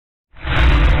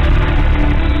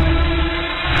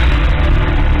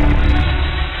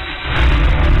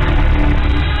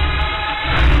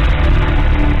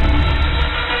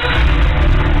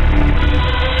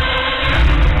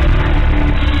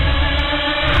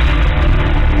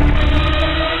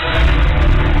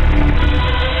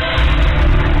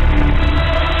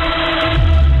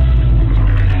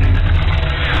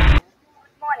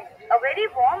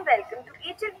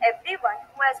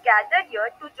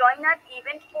to join our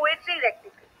event Poetry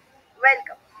Rectical.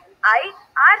 Welcome. I,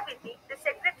 RVT, the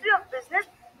Secretary of Business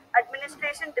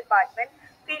Administration Department,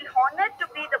 feel honored to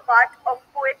be the part of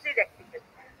Poetry Rectical.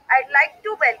 I'd like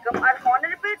to welcome our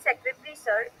Honorable Secretary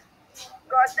Sir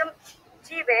Gautam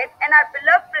Jivet and our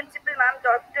beloved Principal Ma'am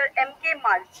Dr. M.K.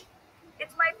 Malji.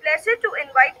 It's my pleasure to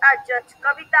invite our judge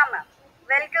Kavita Ma'am.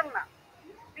 Welcome ma'am.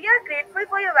 We are grateful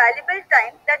for your valuable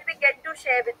time that we get to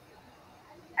share with you.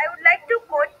 I would like to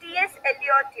quote T.S.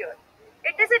 Eliot here.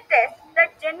 It is a test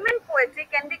that genuine poetry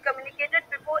can be communicated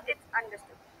before it's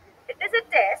understood. It is a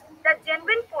test that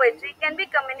genuine poetry can be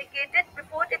communicated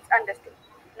before it's understood.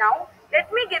 Now,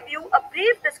 let me give you a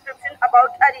brief description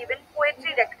about our event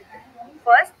Poetry Rectical.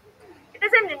 First, it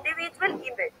is an individual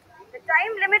event. The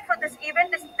time limit for this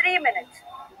event is 3 minutes.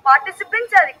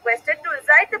 Participants are requested to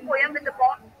recite the poem with the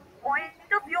point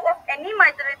of view of any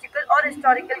mythological or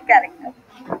historical character.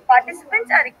 Participants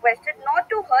are requested not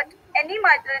to hurt any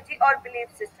mythology or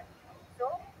belief system. So,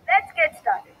 let's get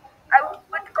started. I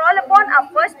would call upon our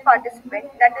first participant,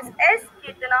 that is S.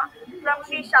 Kirtana from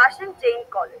Sri Shashan Jain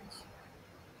College.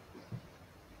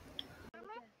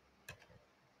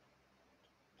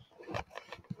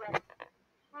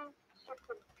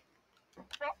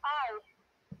 For I,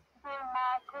 dear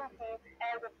my Kunti's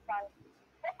eldest son,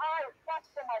 for I fought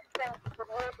for my strength to the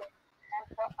and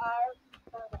for I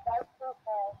bring the rightful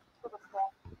heir to the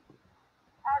throne.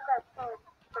 As I feel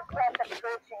the death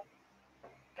approaching,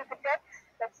 to the death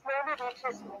that slowly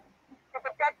reaches me, to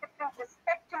the death that brings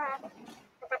respect to me,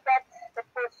 to the death that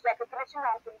puts recognition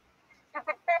on me, to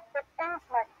the death that ends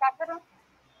my suffering,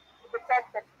 to the death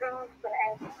that brings an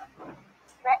end.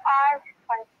 For I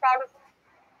find solace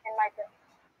in my death.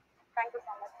 Thank you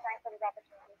so much. Thanks for this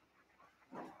opportunity.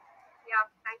 Yeah,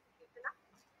 thank you, Kirtana.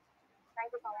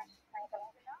 Thank you so much. Thanks a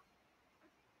lot.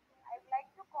 I would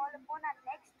like to call upon our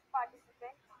next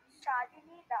participant,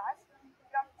 Shadini Das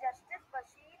from Justice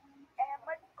Bashir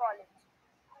Ahmed College.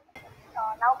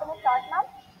 Now can you start, ma'am?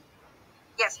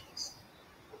 Yes, please.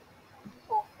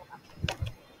 Okay, ma'am.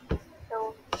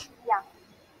 So, yeah.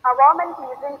 A warm and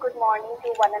pleasant good morning to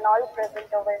one and all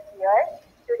present over here.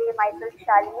 Today, myself,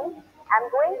 Shalini, I'm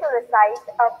going to recite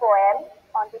a poem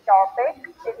on the topic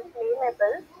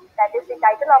Inflammable. That is the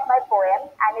title of my poem,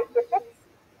 and it depicts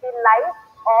the life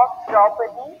of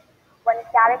Draupadi, one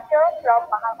character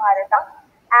from Mahabharata.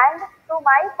 And through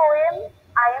my poem,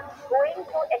 I am going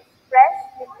to express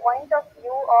the point of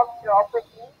view of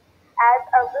Draupadi as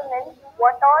a woman,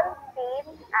 what all pain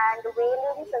and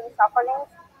wailings and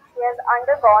sufferings she has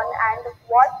undergone, and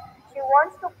what she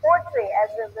wants to portray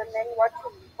as a woman,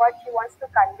 what she wants to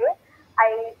convey.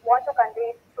 I want to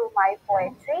convey it through my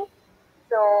poetry.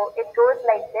 So it goes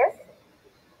like this: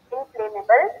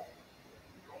 Inflammable,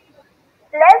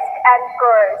 blessed and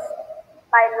cursed,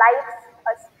 my life's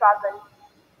a struggle,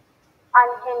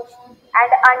 unhinged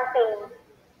and untamed.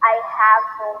 I have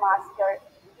no master.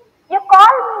 You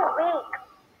call me weak,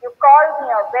 you call me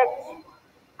a witch.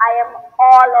 I am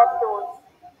all of those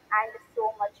and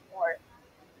so much more.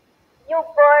 You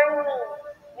burn me,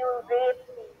 you rape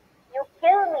me, you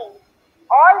kill me,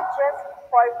 all just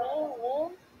for being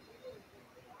me.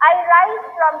 I rise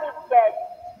from the dead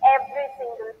every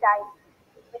single time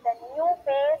with a new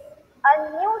face, a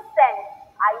new scent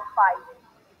I fight.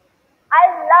 I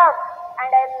love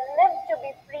and I live to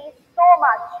be free so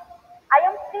much. I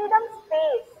am freedom's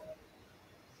space.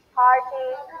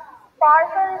 Heartache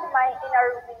sparkled my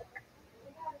inner weak.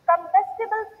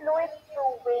 Combustible fluid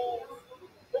through veins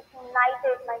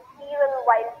ignited my feral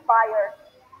wildfire.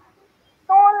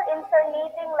 Soul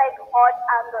incarnating like hot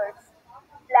embers.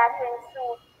 Blackened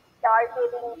suit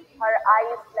darkening her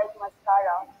eyes like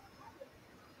mascara.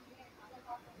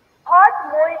 Hot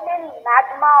molten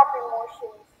magma of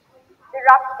emotions,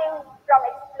 erupting from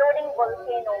exploding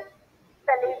volcano,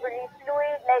 salivary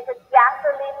fluid like a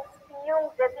gasoline spewing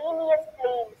ravenous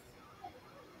flames.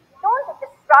 Don't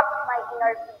disrupt my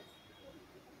inner peace.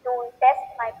 Don't test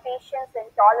my patience and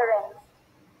tolerance.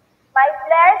 My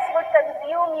flares would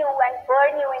consume you and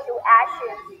burn you into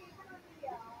ashes.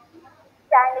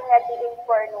 Standing at the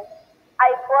inferno,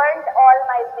 I burned all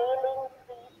my wailing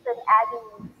griefs and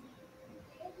agonies.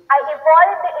 I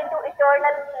evolved into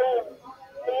eternal flame,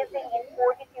 blazing in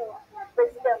fortitude,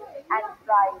 wisdom, and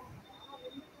pride.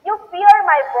 You fear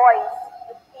my voice,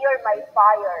 you fear my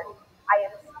fire. I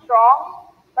am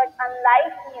strong, but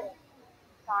unlike you,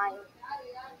 kind.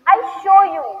 I show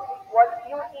you what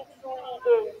beauty truly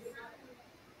is.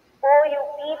 Oh, you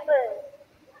people,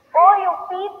 oh, you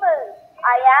people,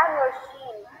 I am your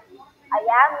shield. I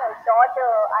am your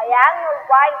daughter. I am your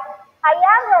wife. I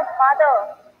am your mother.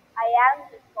 I am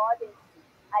the goddess.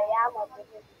 I am a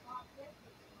divinity.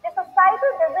 The society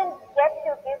doesn't get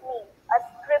to give me a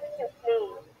script to play.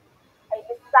 I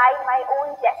decide my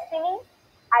own destiny.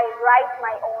 I write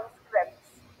my own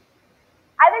scripts.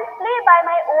 I will play by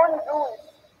my own rules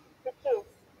because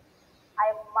I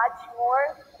am much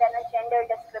more than a gender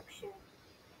description.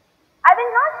 I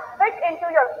will not fit into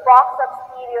your box of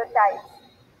stereotypes.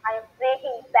 I am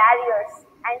breaking barriers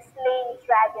and slaying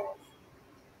dragons.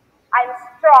 I am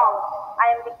strong.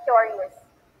 I am victorious.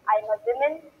 I am a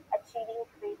woman achieving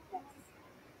greatness.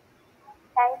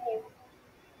 Thank you.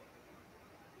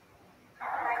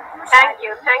 Thank you, Thank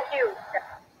you. Shalini. Thank you.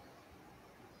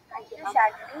 Thank you,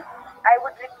 Shalini. I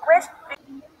would request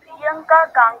Priyanka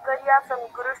Kankaria from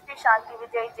Guru Shri Shanti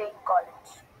Vijay Jain College.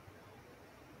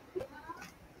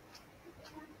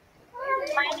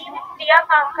 My name is Priya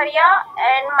Kankaria,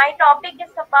 and my topic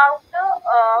is about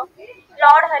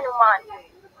Lord Hanuman.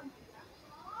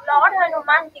 Lord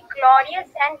Hanuman, the glorious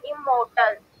and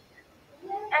immortal,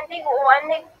 and the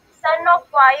son of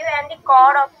Vayu and the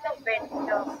god of the wind.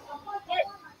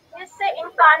 He is the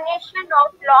incarnation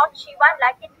of Lord Shiva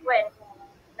like a twin.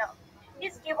 No. He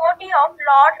is devotee of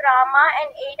Lord Rama and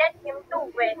aided him to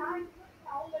win.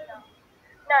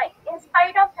 Now, in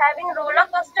spite of having roller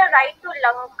coaster ride to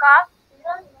Lanka,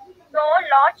 though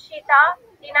Lord Sita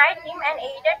denied him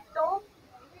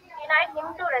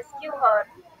to rescue her,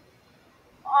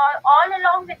 all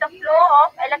along with the flow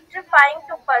of electrifying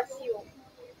to pursue.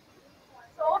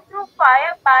 So through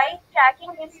fire by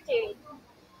tracking his tail,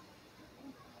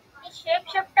 he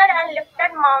shapeshifted and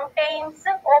lifted mountains,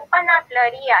 opened our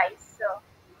blurry eyes.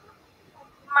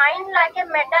 Mind like a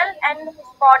metal and his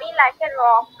body like a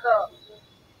rock.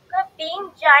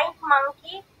 Being giant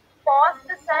monkey paused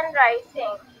the sun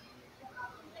rising,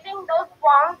 feeling those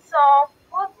wounds of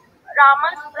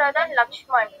Rama's brother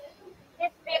Lakshman.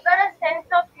 His vigorous sense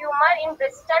of humor in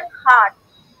Bristol heart.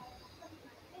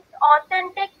 His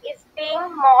authentic is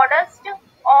being modest,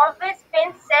 always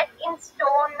been set in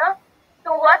stone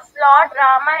towards Lord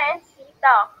Rama and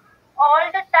Sita, all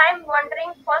the time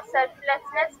wondering for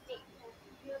selflessness deep.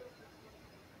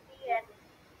 The end.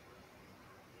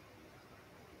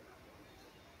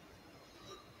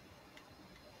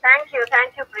 Thank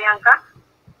you, Priyanka.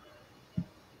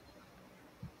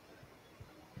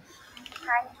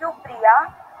 Thank you,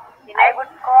 Priya. The I next.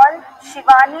 would call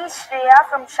Shivani Shreya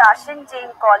from Shashin Jain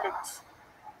College.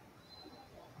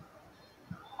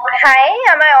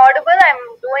 Hi, am I audible? I'm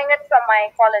doing it from my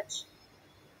college.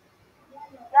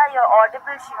 Yeah, you're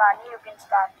audible, Shivani. You can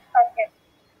start. Okay.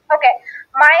 Okay.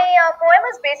 My poem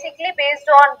is basically based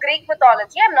on Greek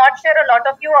mythology. I'm not sure a lot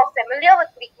of you are familiar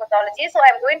with Greek mythology, so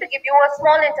I'm going to give you a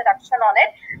small introduction on it.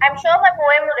 I'm sure my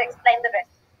poem will explain the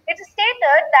rest. It is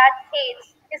stated that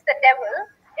Hades is the devil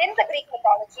in the Greek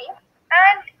mythology,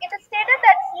 and it is stated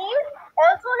that he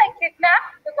also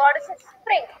kidnapped the goddess of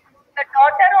spring, the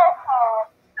daughter of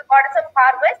the goddess of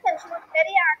harvest, and she was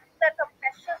very angry that her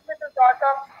precious little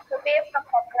daughter was away from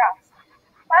her grasp.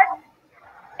 But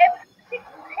everything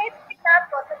hates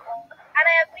kidnap Persephone, and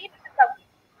I agree with the cover.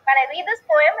 When I read this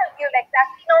poem, you'll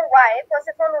exactly know why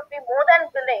Persephone would be more than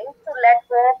willing to let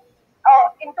go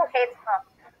into Hate's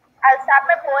arms. I'll start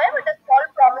my poem with a small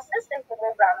promises and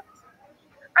pomegranates.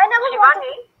 I never wanted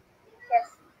to. Shivani, Yes,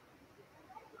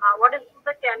 what is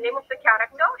the name of the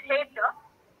character? Hater.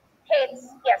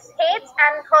 Hates,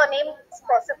 and her name is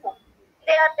Persephone.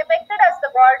 They are depicted as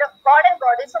the god and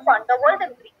goddess of underworld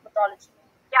in Greek mythology.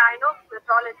 Yeah, I know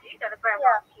mythology. That is why I'm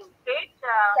Yeah, asking. Hate.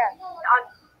 yeah.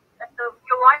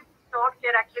 Your voice not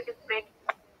clear. Actually, it is breaking.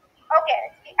 Okay,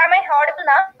 am I audible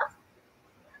now?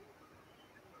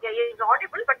 Yeah, it is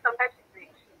audible, but sometimes it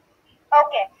breaks.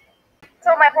 Okay.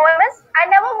 So my poem is I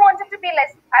never wanted to be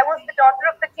less. I was the daughter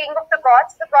of the king of the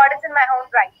gods. The god is in my own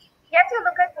right. Yet you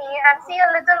look at me and see a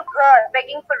little girl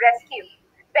begging for rescue,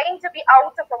 begging to be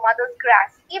out of a mother's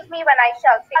grasp. Give me when I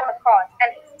shall sit on a cot and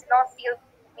it's not steal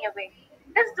me away.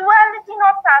 Does duality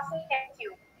not fascinate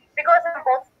you? Because I'm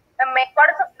both the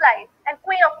goddess of life and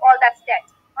queen of all that's dead.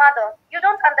 Mother, you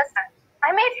don't understand.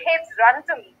 I made Hades run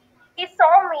to me. He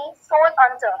saw me soul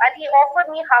hunter and he offered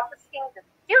me half his kingdom.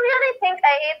 Do you really think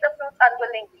I ate the fruit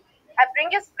unwillingly? I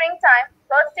bring you springtime,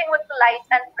 bursting with light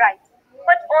and bright,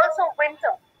 but also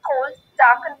winter, cold,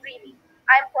 dark and dreamy.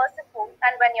 I am Persephone,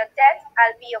 and when you're dead,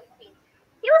 I'll be your queen.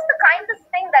 He was the kindest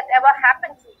thing that ever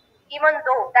happened to me, even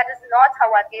though that is not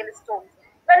how our tale is told.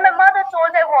 When my mother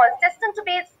told I was destined to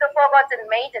be the forgotten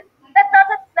maiden, that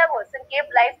nurtured flowers and gave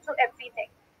life to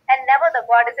everything, and never the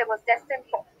goddess I was destined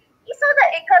for. He saw the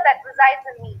ichor that resides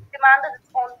in me, demanded its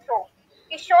own throne.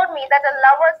 He showed me that a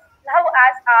lover's love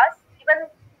as ours even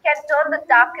can turn the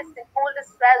darkest and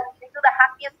coldest well into the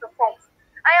happiest of homes.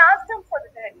 I asked him for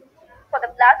the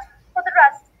blood, for the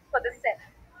rust,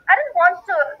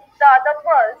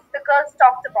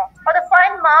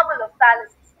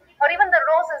 palaces, or even the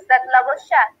roses that lovers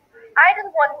share. I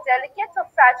didn't want delicate or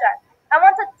fragile. I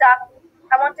wanted dark.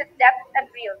 I wanted depth and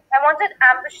real. I wanted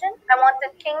ambition. I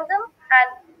wanted kingdom and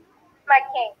my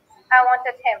king. I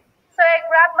wanted him. So I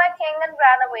grabbed my king and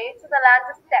ran away to the land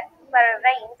of death, where I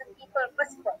reigned and people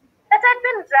whisper that I'd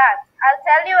been dragged. I'll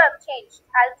tell you I've changed.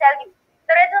 I'll tell you.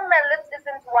 The red on my lips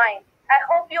isn't wine. I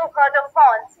hope you've heard of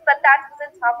Hans, but that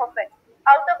isn't half of it.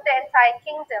 Out of the entire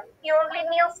kingdom, he only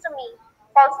kneels to me,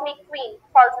 calls me queen,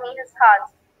 calls me his heart.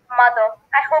 Mother,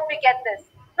 I hope you get this.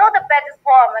 No, the bed is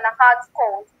warm and our heart's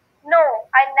cold. No,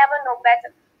 I never know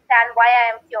better than why I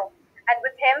am here. And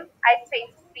with him, I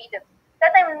faced freedom.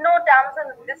 That I'm no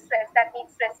damsel in distress that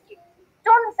needs rescue.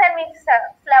 Don't send me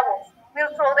flowers.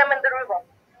 We'll throw them in the river.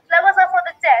 Flowers are for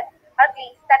the dead. At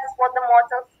least that is what the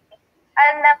mortals say.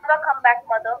 I'll never come back,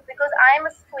 mother, because I am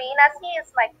his queen as he is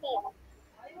my king.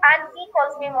 And he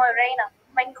calls me my reina,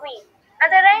 my queen. And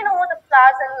I reign over the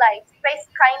flowers and lights, praise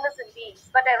kindness and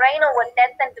deeds, but I reign over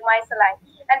death and demise alike.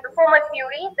 And before my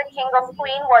fury, the king of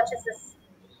queen watches his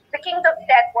the king of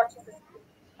death watches his queen.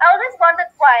 I always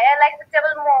wondered why I like the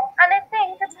devil more, and I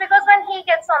think it's because when he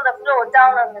gets on the floor,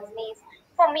 down on his knees,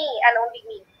 for me and only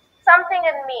me, something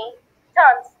in me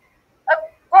turns. A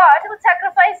God who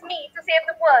sacrificed me to save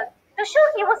the world. To show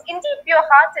he was indeed pure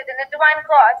hearted and a divine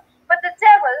God, but the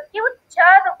devil, he would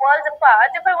tear the world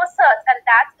apart if I was hurt, and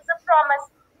that is a promise.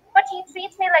 But he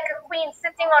treats me like a queen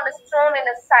sitting on his throne in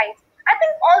his sight. I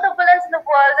think all the villains in the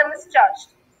world are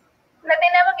misjudged, that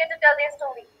they never get to tell their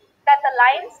story. That the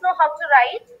lions know how to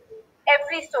write,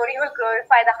 every story will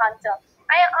glorify the hunter.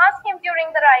 I asked him during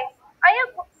the ride, are you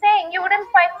saying you wouldn't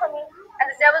fight for me? And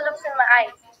the devil looks in my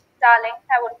eyes. Darling,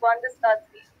 I would burn this earth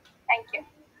for you. Thank you.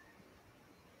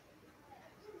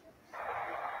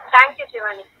 Thank you,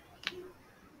 Shivani.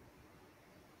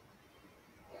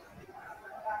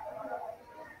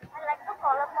 I'd like to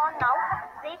call upon now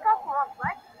Rekha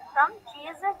Mohammed from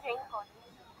GSS Jain College.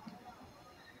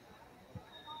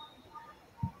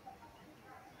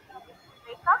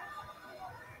 Rekha?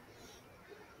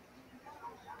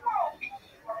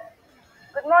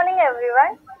 Good morning,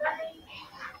 everyone.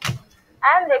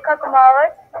 I am Rekha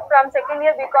Kumawat from second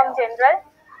year BCom General.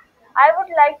 I would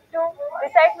like to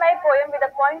recite my poem with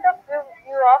the point of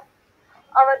view of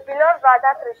our beloved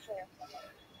Radha Krishna.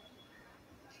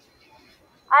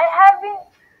 I have been,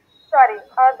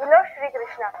 our beloved Sri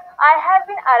Krishna. I have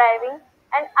been arriving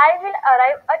and I will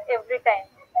arrive at every time.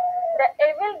 The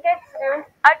evil gets ruined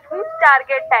at its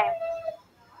target time.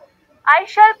 I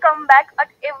shall come back at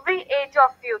every age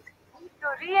of youth to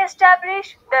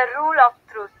re-establish the rule of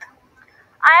truth.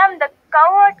 I am the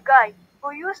coward guy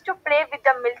who used to play with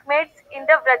the milkmaids in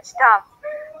the Vrajධam,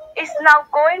 is now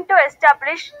going to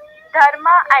establish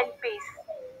dharma and peace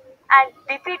and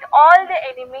defeat all the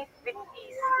enemies with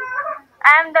ease.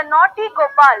 I am the naughty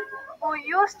Gopal who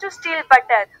used to steal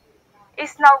butter,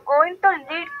 is now going to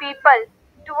lead people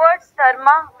towards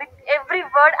dharma with every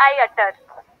word I utter.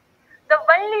 The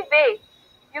only way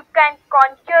you can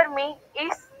conquer me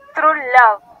is through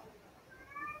love,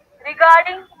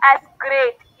 regarding as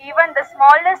great even the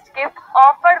smallest gift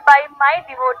offered by my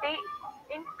devotee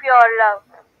in pure love.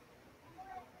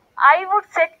 I would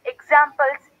set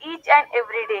examples each and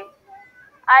every day.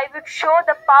 I would show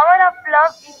the power of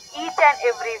love in each and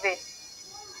every way.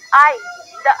 I,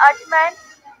 the Atman,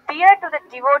 dear to the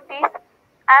devotees,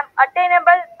 am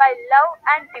attainable by love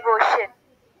and devotion.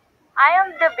 I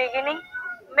am the beginning,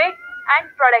 mid, and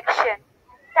production.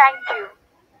 Thank you.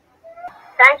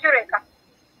 Thank you, Rekha.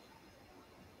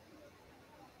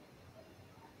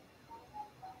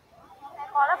 I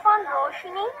call upon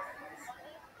Roshini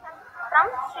from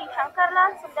Sri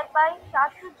Shankarlal Sundarbai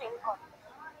Shashu Jain College.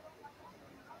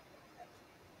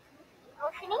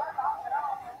 Roshini,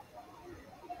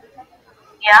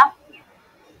 Yeah.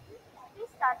 please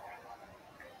start.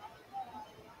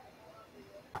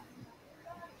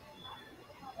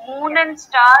 Moon and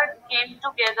star came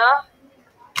together,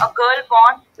 a girl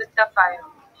born with the fire.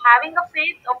 Having a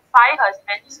faith of 5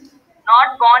 husbands,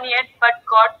 not born yet but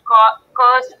got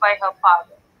cursed by her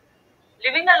father.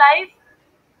 Living a life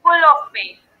full of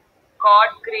pain,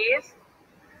 got grace,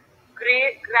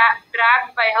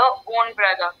 dragged by her own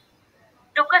brother.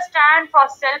 Took a stand for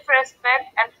self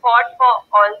respect and fought for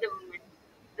all the women.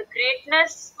 The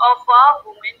greatness of our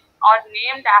women are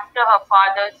named after her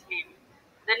father's name.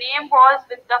 The name was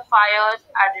with the fires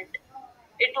added.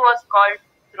 It was called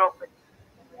Draupadi.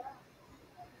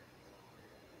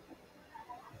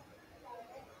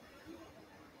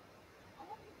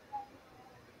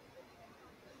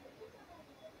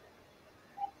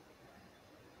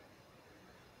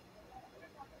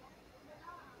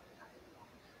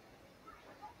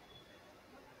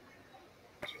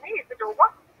 it over?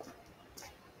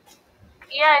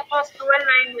 Yeah, it was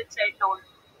 12-9 which I told.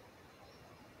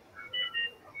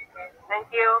 Okay, thank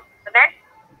you. The next,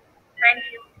 Thank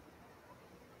you.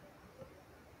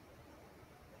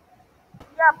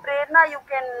 Yeah, Prerna, you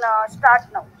can start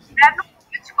now. Rano,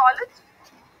 which college?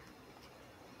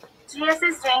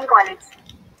 GSS Jain College.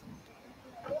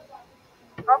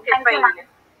 Okay, Thank you, fine. ma'am.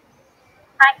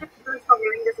 Thank you so much for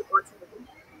giving this opportunity.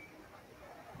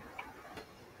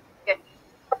 Okay.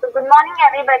 Good morning,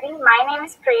 everybody. My name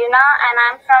is Prerna, and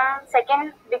I'm from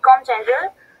second BCom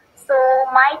General. So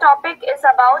my topic is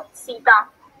about Sita.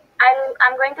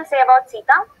 I'm going to say about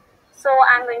Sita. So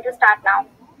I'm going to start now.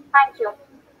 Thank you.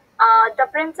 The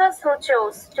princess who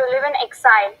chose to live in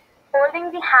exile,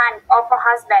 holding the hand of her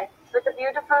husband with a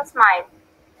beautiful smile,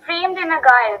 framed in a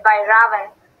guile by Ravan,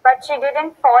 but she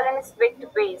didn't fall in his wicked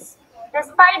ways.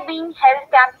 Despite being held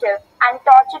captive and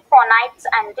tortured for nights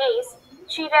and days,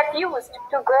 she refused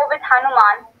to go with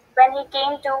Hanuman when he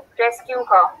came to rescue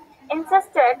her,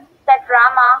 insisted that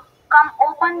Rama come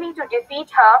openly to defeat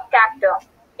her captor.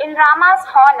 In Rama's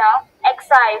honor,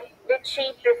 exile did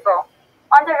she prefer.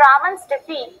 On the Ravan's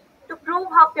defeat, to prove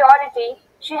her purity,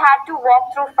 she had to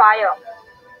walk through fire.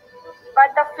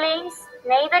 But the flames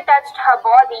neither touched her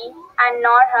body and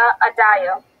nor her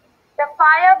attire. The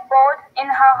fire burned in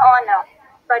her honor,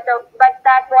 but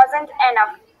that wasn't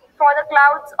enough, for the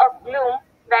clouds of gloom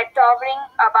were towering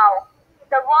above.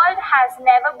 The world has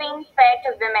never been fair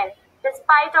to women.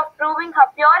 Despite of proving her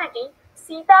purity,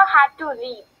 Sita had to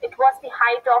leave. It was the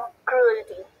height of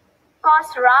cruelty.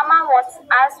 Cause Rama was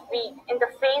as weak in the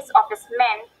face of his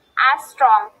men as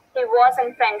strong he was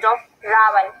in front of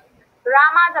Ravan.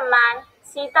 Rama, the man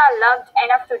Sita loved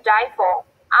enough to die for,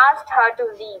 asked her to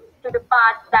leave to the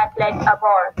path that led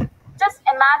abroad. Just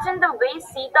imagine the way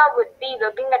Sita would be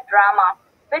looking at Rama,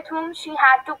 with whom she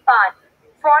had to part,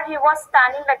 for he was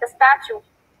standing like a statue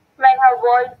when her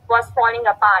world was falling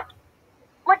apart.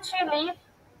 Would she leave?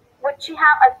 Would she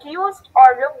have accused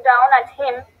or looked down at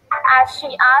him as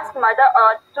she asked Mother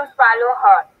Earth to swallow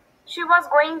her? She was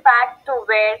going back to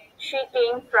where she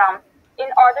came from in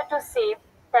order to save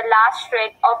the last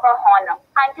shred of her honor.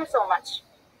 Thank you so much.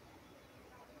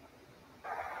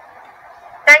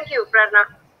 Thank you, Prerna.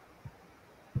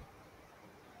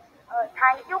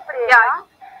 Thank you, Yeah, Prerna.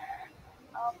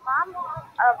 Ma'am,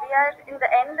 we are in the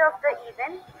end of the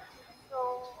event. So,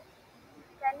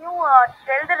 can you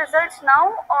tell the results now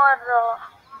or?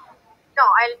 no,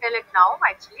 I'll tell it now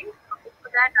actually.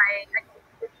 Before that, I think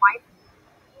this might.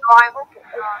 So I'm Okay.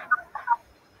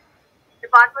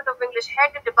 Department of English,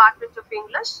 head Department of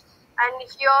English. And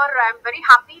here I'm very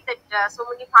happy that so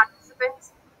many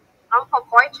participants come for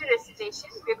poetry recitation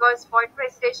because poetry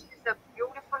recitation is a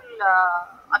beautiful,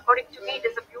 according to me, it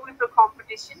is a beautiful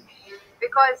competition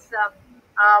because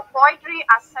poetry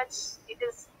as such, it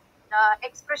is the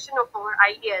expression of our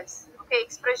ideas, okay,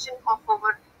 expression of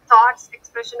our thoughts,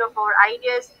 expression of our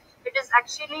ideas. It is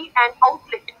actually an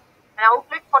outlet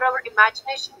for our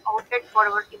imagination, outlet for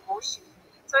our emotion.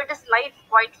 So it is life.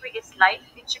 Poetry is life.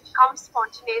 It should come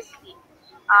spontaneously.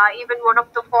 Even one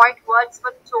of the poet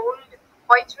Wordsworth told,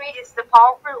 poetry is the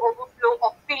powerful overflow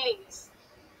of feelings.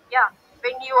 Yeah,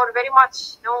 when you are very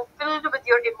much, filled with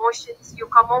your emotions, you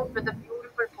come out with a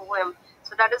beautiful poem.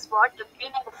 So that is what the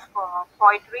meaning of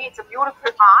poetry. It's a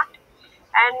beautiful art,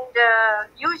 and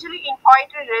usually in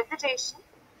poetry recitation,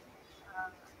 uh,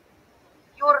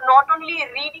 you're not only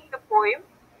reading the poem,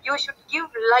 you should give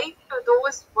life to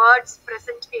those words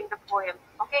present in the poem.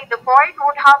 Okay, the poet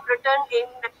would have written in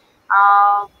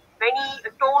uh, many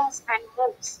tones and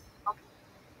moods. Okay,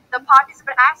 the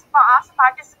participant, as a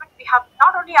participant, we have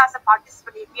not only as a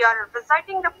participant, if we are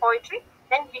reciting the poetry,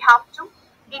 then we have to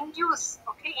infuse,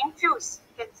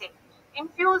 you can say,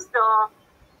 infuse the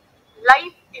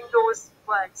life in those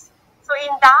words. So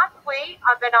in that way,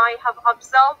 when I have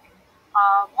observed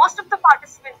most of the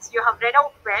participants, you have read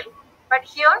out well, but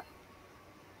here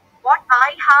what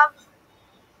I have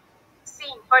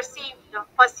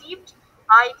perceived,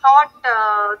 I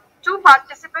thought two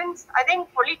participants. I think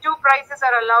only two prizes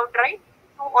are allowed, right?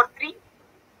 Two or three.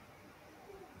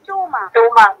 Two, ma'am. Two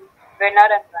marks, winner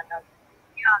and runner.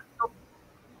 Yeah. So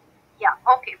yeah.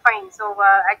 Okay. Fine. So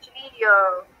actually.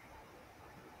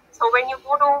 So when you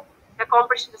go to the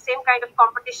competition, the same kind of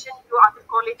competition to other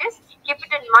colleges, keep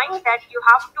it in mind that you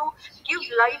have to give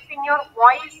life in your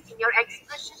voice, in your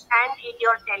expression, and in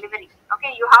your delivery.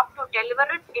 Okay, you have to deliver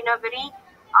it in a very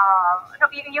no,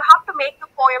 you have to make the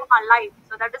poem alive.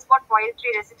 So that is what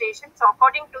poetry recitation. So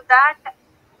according to that,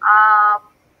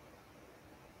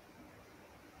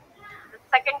 the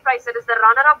second prize, that is the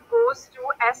runner-up, goes to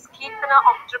S. Keertana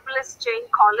of Triple S Jain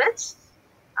College.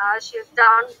 She's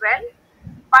done well.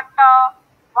 But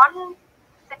one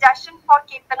suggestion for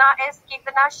Kirtana is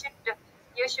Kirtana should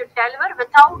you should deliver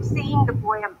without seeing the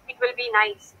poem. It will be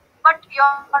nice. But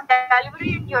your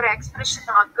delivery and your expression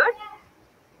are good.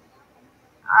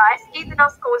 As Kirtana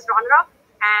scores runner-up,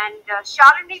 and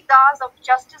Shalini Das of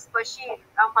Justice Bashir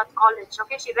Ahmad College.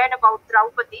 Okay, she read about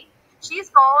Draupadi. She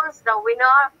scores the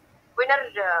winner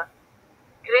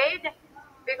grade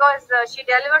because she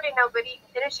delivered in a very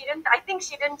she didn't I think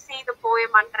she didn't see the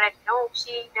poem unread. No,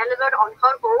 she delivered on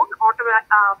her own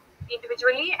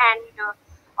individually and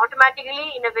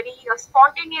automatically in a very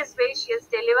spontaneous way she has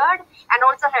delivered, and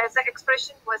also her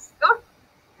expression was good.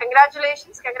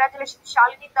 Congratulations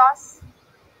Shalini Das.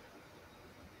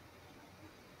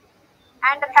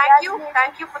 And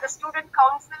thank you for the student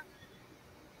council.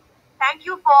 Thank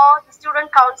you for the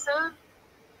student council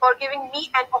for giving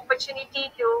me an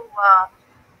opportunity to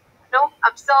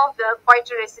observe the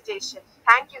poetry recitation.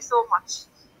 Thank you so much.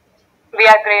 We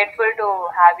are grateful to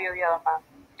have you here, ma'am.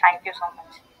 Thank you so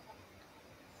much.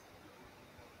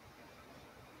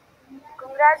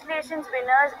 Congratulations,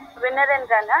 winner and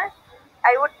runner.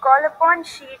 I would call upon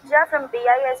Sheetja from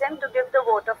BISM to give the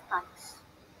vote of thanks.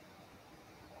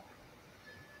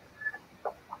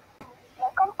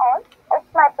 Welcome all.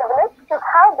 It's my privilege to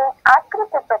have been asked to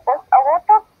propose a vote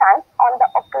of thanks on the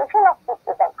occasion of this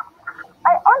event.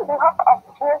 I, on behalf of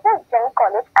GSS Jain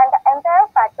College and the entire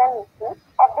fraternity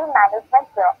of the management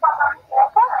here,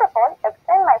 first of all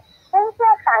extend my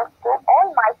sincere thanks to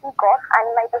Almighty God, and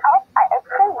my behalf I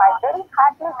extend my very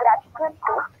hearty gratitude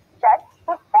to Judge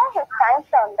who spare his time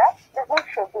on the busy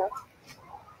schedule.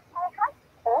 I have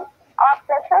been our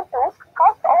pleasure to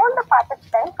host all the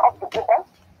participants of the event.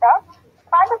 The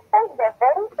participants were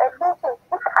very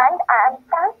enthusiastic, and I am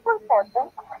thankful for the